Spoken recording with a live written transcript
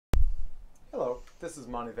This is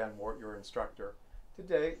Monty Van Wart, your instructor.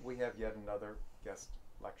 Today we have yet another guest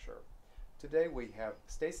lecture. Today we have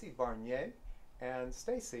Stacy Barnier, and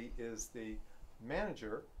Stacy is the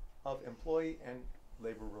manager of Employee and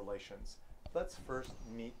Labor Relations. Let's first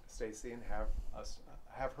meet Stacy and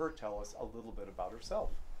have her tell us a little bit about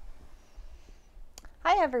herself.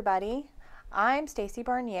 Hi everybody, I'm Stacy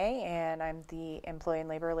Barnier and I'm the Employee and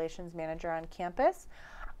Labor Relations Manager on campus.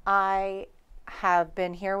 I have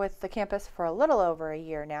been here with the campus for a little over a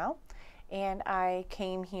year now, and I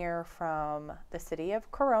came here from the city of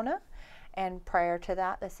Corona, and prior to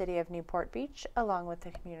that the city of Newport Beach, along with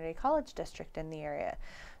the community college district in the area.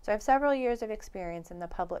 So I have several years of experience in the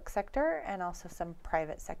public sector and also some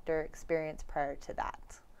private sector experience prior to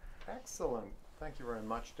that. Excellent. Thank you very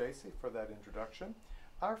much, Stacy, for that introduction.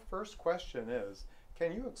 Our first question is,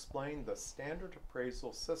 can you explain the standard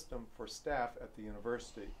appraisal system for staff at the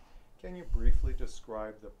university? Can you briefly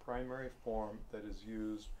describe the primary form that is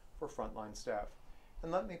used for frontline staff?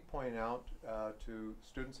 And let me point out to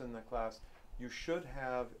students in the class, you should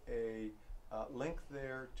have a link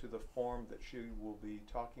there to the form that she will be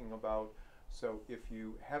talking about. So if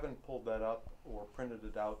you haven't pulled that up or printed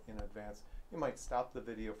it out in advance, you might stop the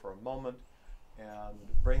video for a moment and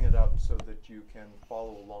bring it up so that you can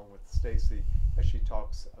follow along with Stacy as she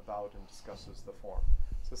talks about and discusses the form.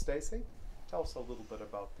 So Stacy, tell us a little bit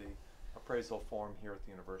about the appraisal form here at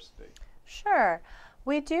the university. Sure.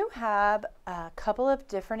 We do have a couple of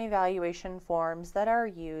different evaluation forms that are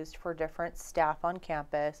used for different staff on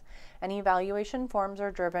campus, and evaluation forms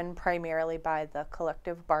are driven primarily by the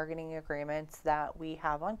collective bargaining agreements that we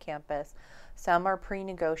have on campus. Some are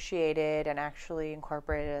pre-negotiated and actually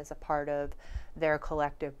incorporated as a part of their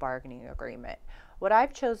collective bargaining agreement. What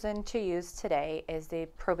I've chosen to use today is the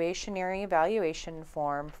probationary evaluation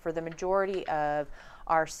form for the majority of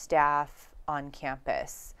our staff on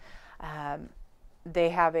campus. They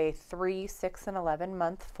have a 3, 6, and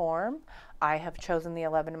 11-month form. I have chosen the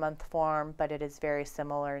 11-month form, but it is very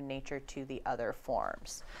similar in nature to the other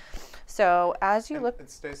forms. So as you look... And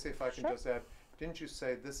Stacy, if I can just add, didn't you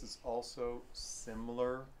say this is also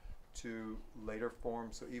similar to later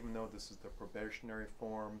forms? So even though this is the probationary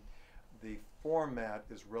form, the format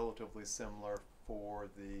is relatively similar for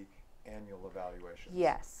the annual evaluations.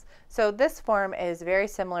 Yes. So this form is very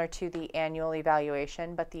similar to the annual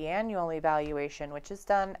evaluation, but the annual evaluation, which is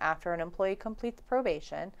done after an employee completes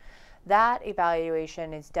probation, that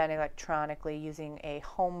evaluation is done electronically using a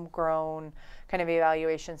homegrown kind of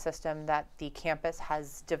evaluation system that the campus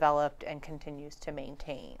has developed and continues to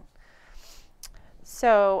maintain.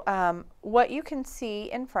 So what you can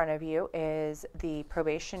see in front of you is the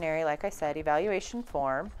probationary, like I said, evaluation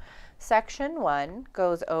form. Section 1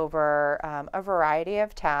 goes over a variety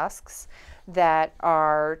of tasks that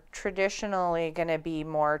are traditionally going to be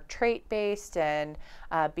more trait-based and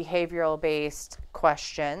behavioral-based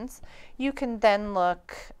questions. You can then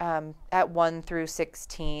look at 1 through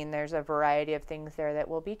 16. There's a variety of things there that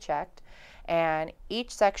will be checked. And each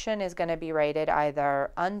section is going to be rated either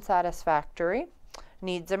unsatisfactory,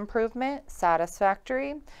 needs improvement,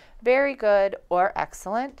 satisfactory, very good, or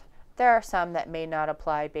excellent. There are some that may not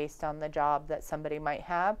apply based on the job that somebody might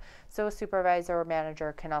have, so a supervisor or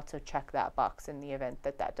manager can also check that box in the event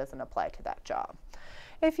that that doesn't apply to that job.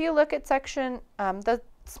 If you look at section, the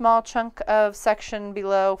small chunk of section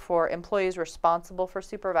below for employees responsible for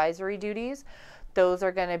supervisory duties, those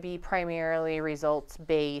are going to be primarily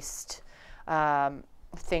results-based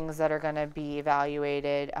things that are going to be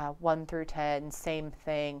evaluated 1 through 10, same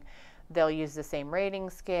thing. They'll use the same rating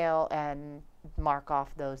scale and mark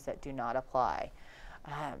off those that do not apply.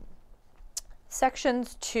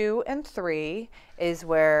 Sections 2 and 3 is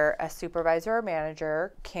where a supervisor or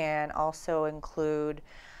manager can also include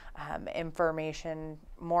information,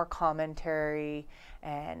 more commentary,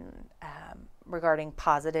 and regarding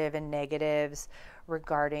positive and negatives,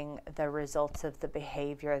 regarding the results of the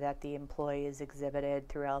behavior that the employee has exhibited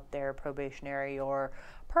throughout their probationary or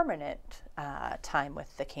permanent time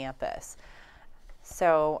with the campus.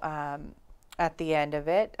 So at the end of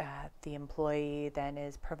it, the employee then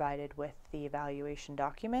is provided with the evaluation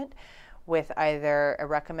document with either a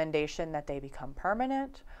recommendation that they become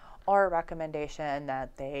permanent or a recommendation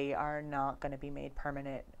that they are not going to be made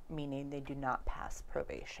permanent, meaning they do not pass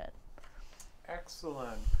probation.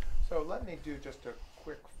 Excellent. So let me do just a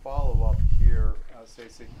quick follow-up here,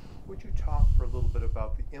 Stacy. Would you talk for a little bit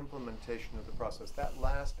about the implementation of the process, that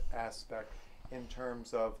last aspect in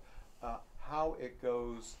terms of how it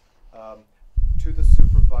goes to the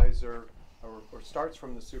supervisor or starts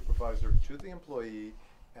from the supervisor to the employee,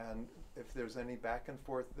 and if there's any back and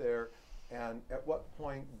forth there, and at what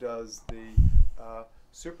point does the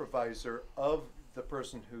supervisor of the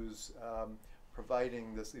person who's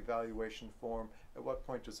providing this evaluation form, at what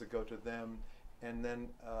point does it go to them? And then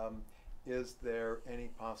is there any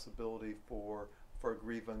possibility for a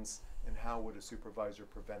grievance, and how would a supervisor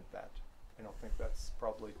prevent that? I don't think that's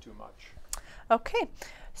probably too much. Okay,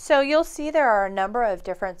 so you'll see there are a number of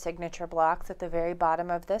different signature blocks at the very bottom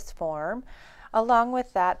of this form. Along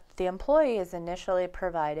with that, the employee is initially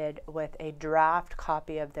provided with a draft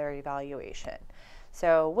copy of their evaluation.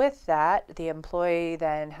 So with that, the employee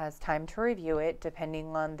then has time to review it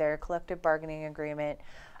depending on their collective bargaining agreement,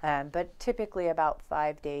 but typically about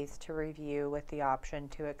 5 days to review, with the option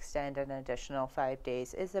to extend an additional 5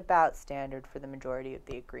 days is about standard for the majority of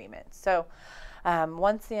the agreements. So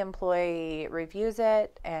once the employee reviews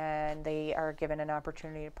it and they are given an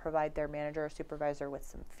opportunity to provide their manager or supervisor with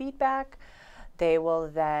some feedback, they will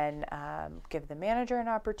then give the manager an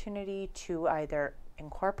opportunity to either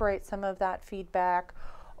incorporate some of that feedback,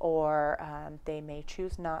 or they may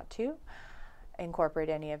choose not to incorporate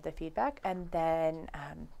any of the feedback. And then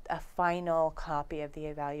a final copy of the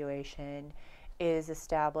evaluation is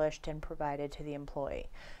established and provided to the employee.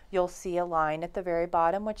 You'll see a line at the very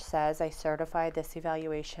bottom which says, "I certify this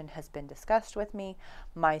evaluation has been discussed with me.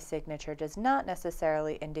 My signature does not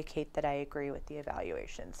necessarily indicate that I agree with the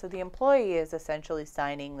evaluation." So the employee is essentially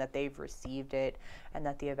signing that they've received it and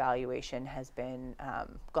that the evaluation has been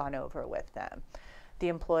gone over with them. The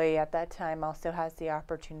employee at that time also has the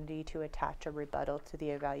opportunity to attach a rebuttal to the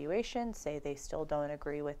evaluation, say they still don't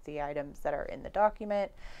agree with the items that are in the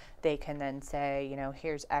document. They can then say, you know,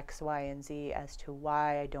 here's X, Y, and Z as to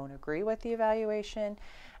why I don't agree with the evaluation.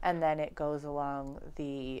 And then it goes along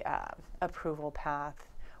the approval path,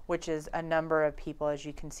 which is a number of people, as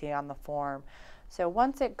you can see on the form. So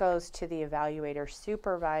once it goes to the evaluator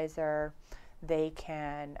supervisor, they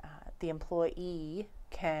can, the employee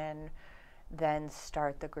can then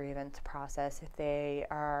start the grievance process. If they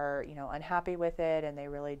are, you know, unhappy with it and they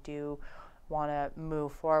really do want to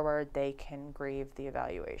move forward, they can grieve the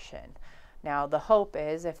evaluation. Now, the hope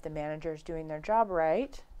is, if the manager is doing their job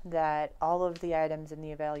right, that all of the items in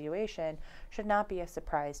the evaluation should not be a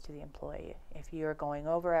surprise to the employee. If you're going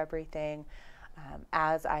over everything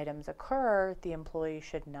as items occur, the employee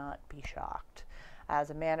should not be shocked. As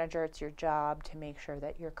a manager, it's your job to make sure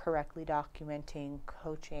that you're correctly documenting,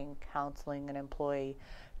 coaching, counseling an employee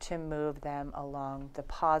to move them along the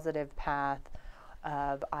positive path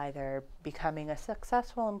of either becoming a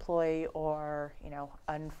successful employee, or, you know,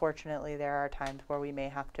 unfortunately there are times where we may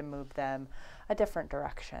have to move them a different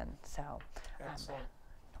direction. So excellent.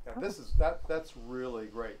 Yeah, that's really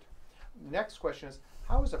great. Next question is,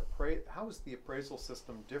 how is the appraisal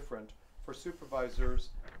system different for supervisors,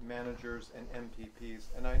 managers, and MPPs?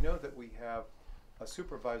 And I know that we have a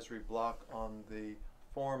supervisory block on the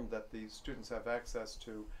form that the students have access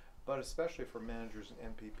to, but especially for managers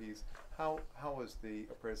and MPPs, how is the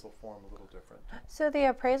appraisal form a little different? So the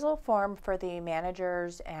appraisal form for the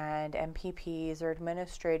managers and MPPs or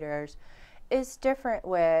administrators is different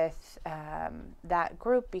with that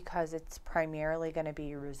group because it's primarily going to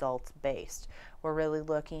be results based. We're really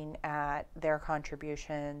looking at their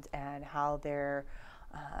contributions and how they're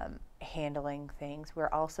handling things. We're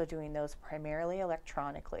also doing those primarily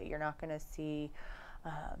electronically. You're not going to see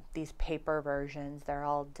these paper versions. They're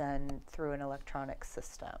all done through an electronic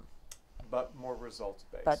system. But more results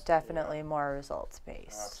based. But definitely more results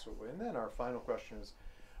based. Absolutely. And then our final question is,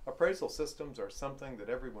 appraisal systems are something that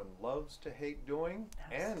everyone loves to hate doing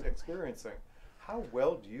and experiencing. How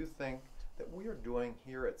well do you think that we are doing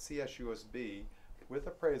here at CSUSB with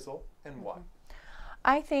appraisal, and why?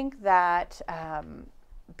 I think that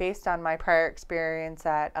based on my prior experience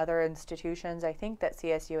at other institutions, I think that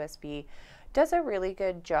CSUSB does a really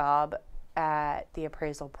good job at the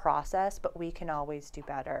appraisal process, but we can always do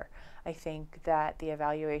better. I think that the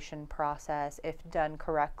evaluation process, if done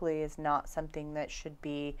correctly, is not something that should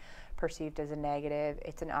be perceived as a negative.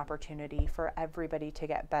 It's an opportunity for everybody to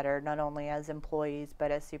get better, not only as employees, but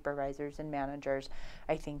as supervisors and managers.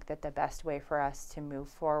 I think that the best way for us to move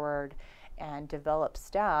forward and develop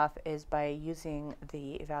staff is by using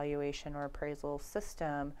the evaluation or appraisal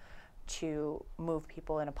system to move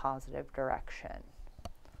people in a positive direction.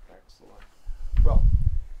 Excellent. Well,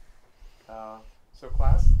 so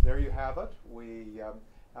class, there you have it. We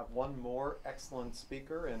have one more excellent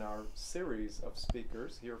speaker in our series of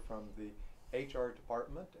speakers here from the HR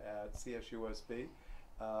department at CSUSB.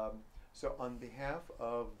 So on behalf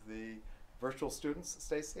of the virtual students,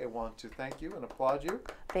 Stacy, I want to thank you and applaud you.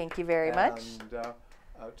 Thank you very much. And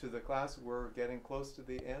to the class, we're getting close to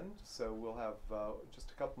the end, so we'll have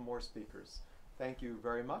just a couple more speakers. Thank you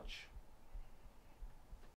very much.